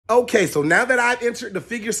Okay, so now that I've entered the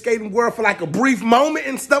figure skating world for like a brief moment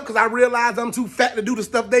and stuff, because I realize I'm too fat to do the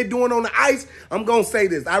stuff they doing on the ice, I'm going to say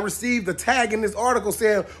this. I received a tag in this article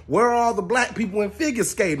saying, where are all the black people in figure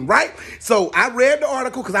skating, right? So I read the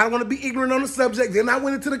article because I don't want to be ignorant on the subject. Then I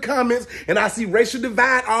went into the comments and I see racial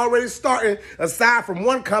divide already starting, aside from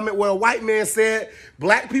one comment where a white man said,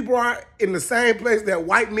 black people are in the same place that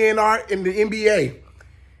white men are in the NBA.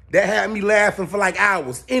 That had me laughing for like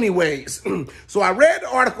hours. Anyways, so I read the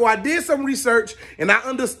article, I did some research, and I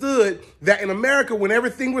understood that in America, when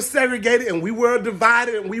everything was segregated and we were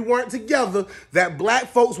divided and we weren't together, that black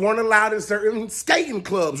folks weren't allowed in certain skating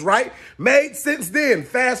clubs, right? Made sense then.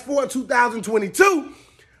 Fast forward 2022,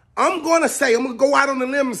 I'm going to go out on a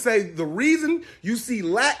limb and say the reason you see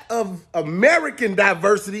lack of American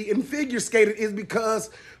diversity in figure skating is because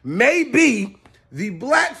maybe the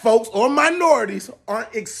black folks or minorities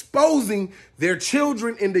aren't exposing their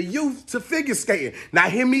children and the youth to figure skating. Now,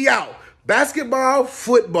 hear me out. Basketball,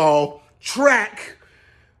 football, track,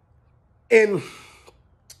 and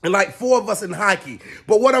like 4 of us in hockey.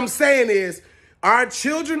 But what I'm saying is, our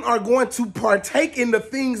children are going to partake in the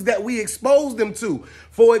things that we expose them to.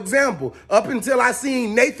 For example, up until I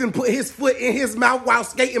seen Nathan put his foot in his mouth while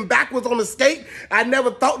skating backwards on the skate, I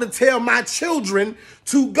never thought to tell my children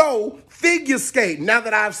to go figure skate. Now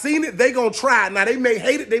that I've seen it, they gonna try it. Now they may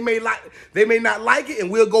hate it, they may not like it,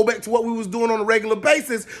 and we'll go back to what we was doing on a regular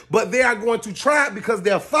basis, but they are going to try it because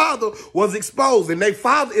their father was exposed, and their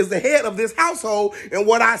father is the head of this household, and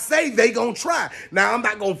what I say, they gonna try. Now, I'm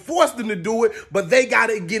not gonna force them to do it, but they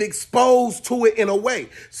gotta get exposed to it in a way.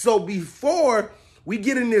 So before we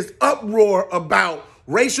get in this uproar about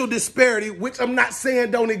racial disparity, which I'm not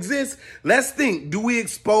saying don't exist, let's think, do we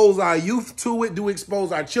expose our youth to it? Do we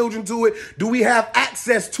expose our children to it? Do we have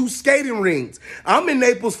access to skating rings? I'm in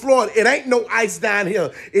Naples, Florida. It ain't no ice down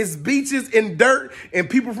here. It's beaches and dirt and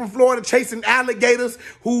people from Florida chasing alligators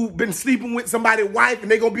who've been sleeping with somebody's wife,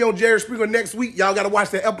 and they're going to be on Jerry Springer next week. Y'all got to watch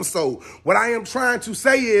that episode. What I am trying to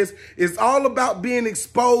say is, it's all about being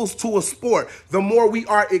exposed to a sport. The more we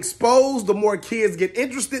are exposed, the more kids get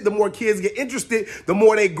interested. The more kids get interested, the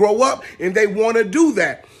more they grow up and they want to do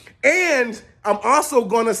that. And I'm also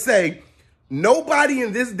going to say, nobody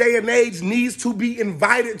in this day and age needs to be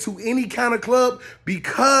invited to any kind of club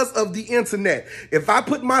because of the internet. If I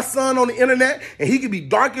put my son on the internet and he could be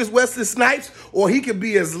dark as Wesley Snipes or he could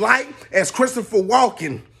be as light as Christopher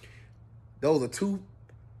Walken, those are two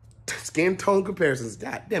skin tone comparisons.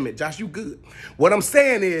 God damn it, Josh, you good. What I'm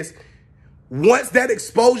saying is, once that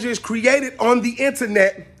exposure is created on the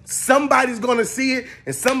internet, somebody's going to see it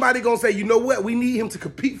and somebody's going to say, you know what? We need him to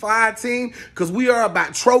compete for our team because we are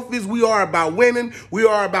about trophies. We are about winning. We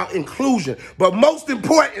are about inclusion. But most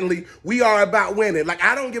importantly, we are about winning. Like,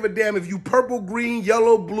 I don't give a damn if you purple, green,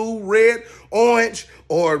 yellow, blue, red, orange,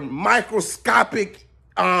 or microscopic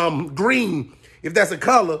green, if that's a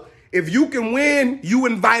color. If you can win, you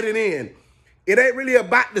invite it in. It ain't really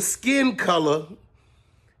about the skin color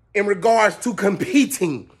in regards to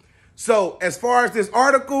competing. So as far as this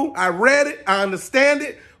article, I read it, I understand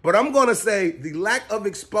it, but I'm going to say the lack of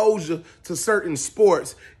exposure to certain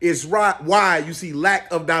sports is why you see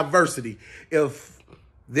lack of diversity. If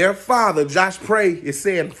their father, Josh Prey, is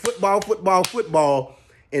saying football, football, football,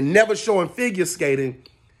 and never showing figure skating,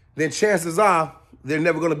 then chances are they're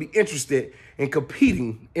never going to be interested in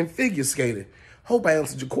competing in figure skating. Hope I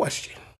answered your question.